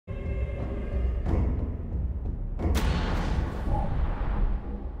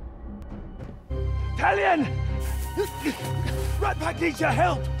Talion! Rat Pack needs your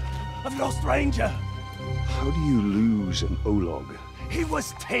help! I've lost Ranger. How do you lose an Olog? He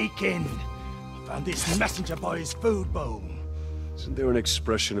was taken. I found this messenger by his food bowl. Isn't there an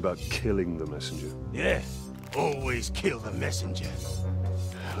expression about killing the messenger? Yeah, always kill the messenger.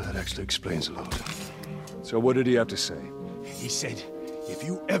 Well, that actually explains a lot. So what did he have to say? He said, if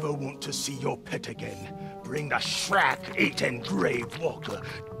you ever want to see your pet again, bring the Shrek-eaten Grave Walker.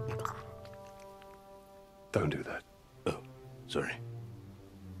 Don't do that. Oh, sorry.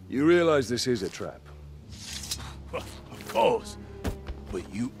 You realize this is a trap? Of course.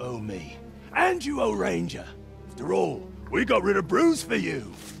 But you owe me. And you owe Ranger. After all, we got rid of Bruce for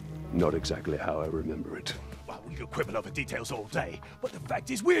you. Not exactly how I remember it. Well, we could quibble over details all day, but the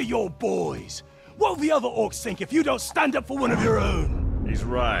fact is we're your boys. What will the other orcs think if you don't stand up for one of your own? He's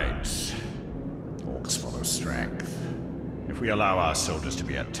right. Orcs follow strength. If we allow our soldiers to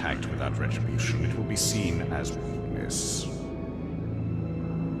be attacked without retribution, it will be seen as weakness.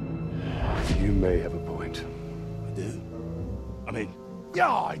 You may have a point. I do? I mean,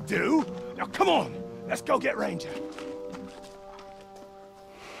 yeah, I do. Now come on, let's go get Ranger.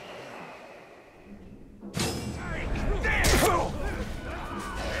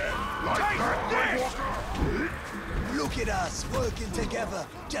 Look at us, working together,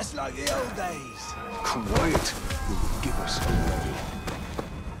 just like the old days. Quiet! You will give us away.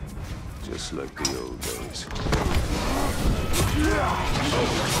 Just like the old days.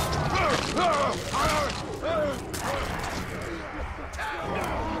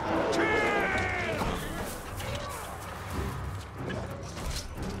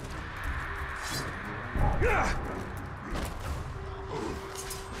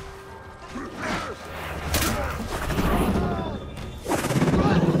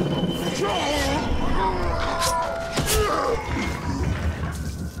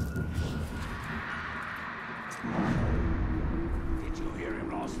 Did you hear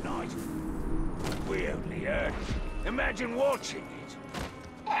him last night? We only heard. Imagine watching it.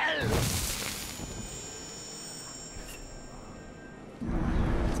 Hell!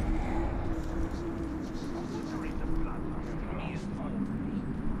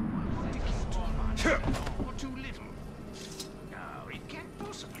 Or too little. No, it can't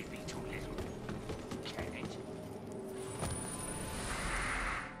possibly be too little. Can it?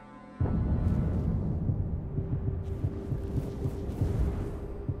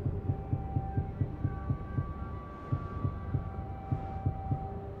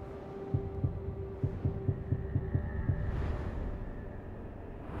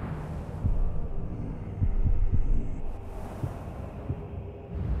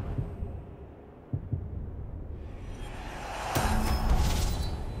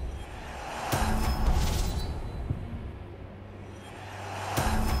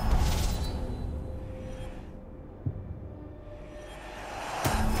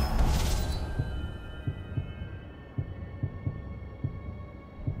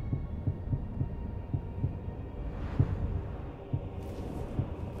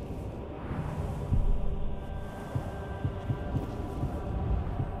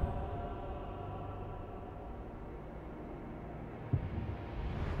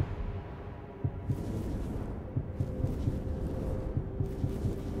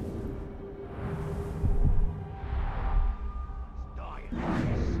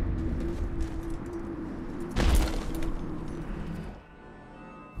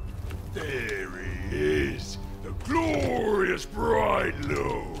 There he is, the glorious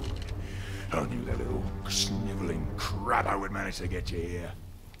Brightload. I knew that little sniveling crabbo would manage to get you here.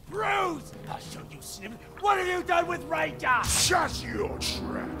 Bruce! I'll show you, Snivel. What have you done with Ranger? Shut your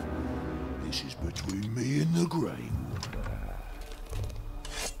trap. This is between me and the Grave Walker.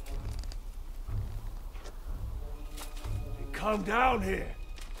 Come down here.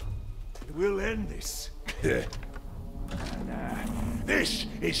 We'll end this. This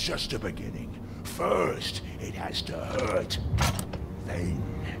is just a beginning. First, it has to hurt. Then,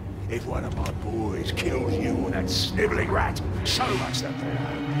 if one of my boys kills you or that sniveling rat, so much the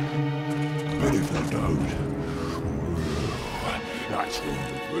better. But if they don't, that's when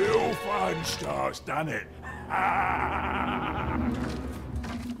the real fun starts, doesn't it?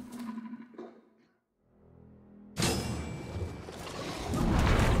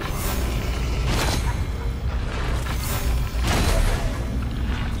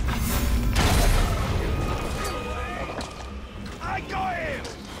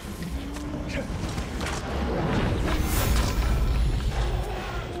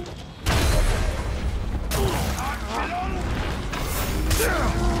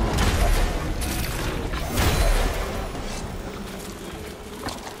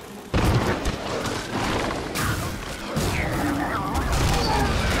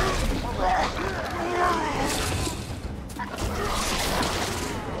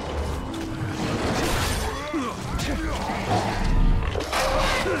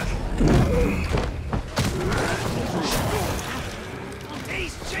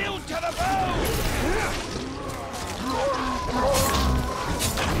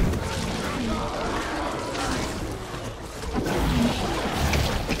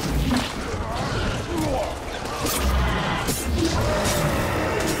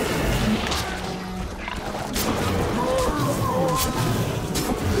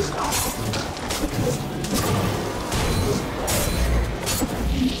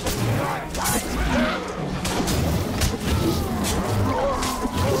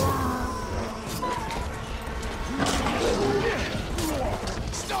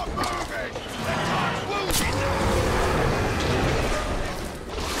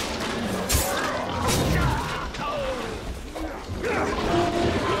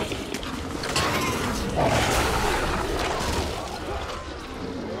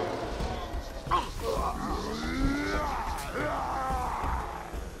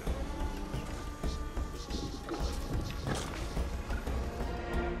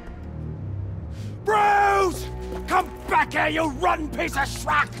 there, you rotten piece of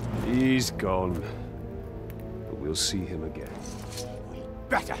schrack! He's gone. But we'll see him again. We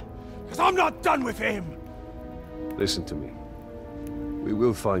better, because I'm not done with him! Listen to me. We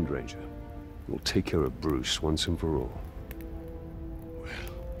will find Ranger. We'll take care of Bruce once and for all.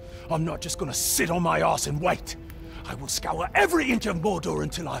 I'm not just gonna sit on my ass and wait. I will scour every inch of Mordor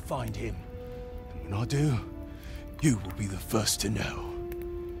until I find him. And when I do, you will be the first to know.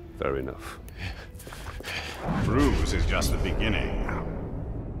 Fair enough. Bruce is just the beginning.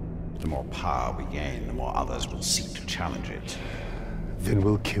 The more power we gain, the more others will seek to challenge it. Then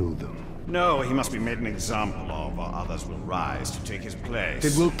we'll kill them. No, he must be made an example of, or others will rise to take his place.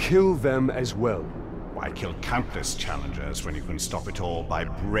 Then we'll kill them as well. Why kill countless challengers when you can stop it all by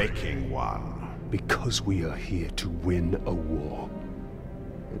breaking one? Because we are here to win a war.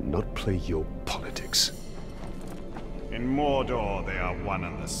 And not play your politics. In Mordor, they are one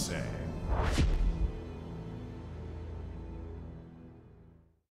and the same.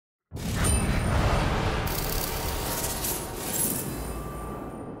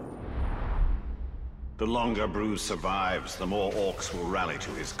 The longer Bruce survives, the more orcs will rally to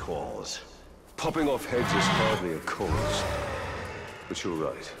his cause. Popping off heads is hardly a cause. But you're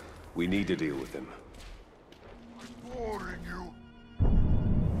right. We need to deal with him. Boring you.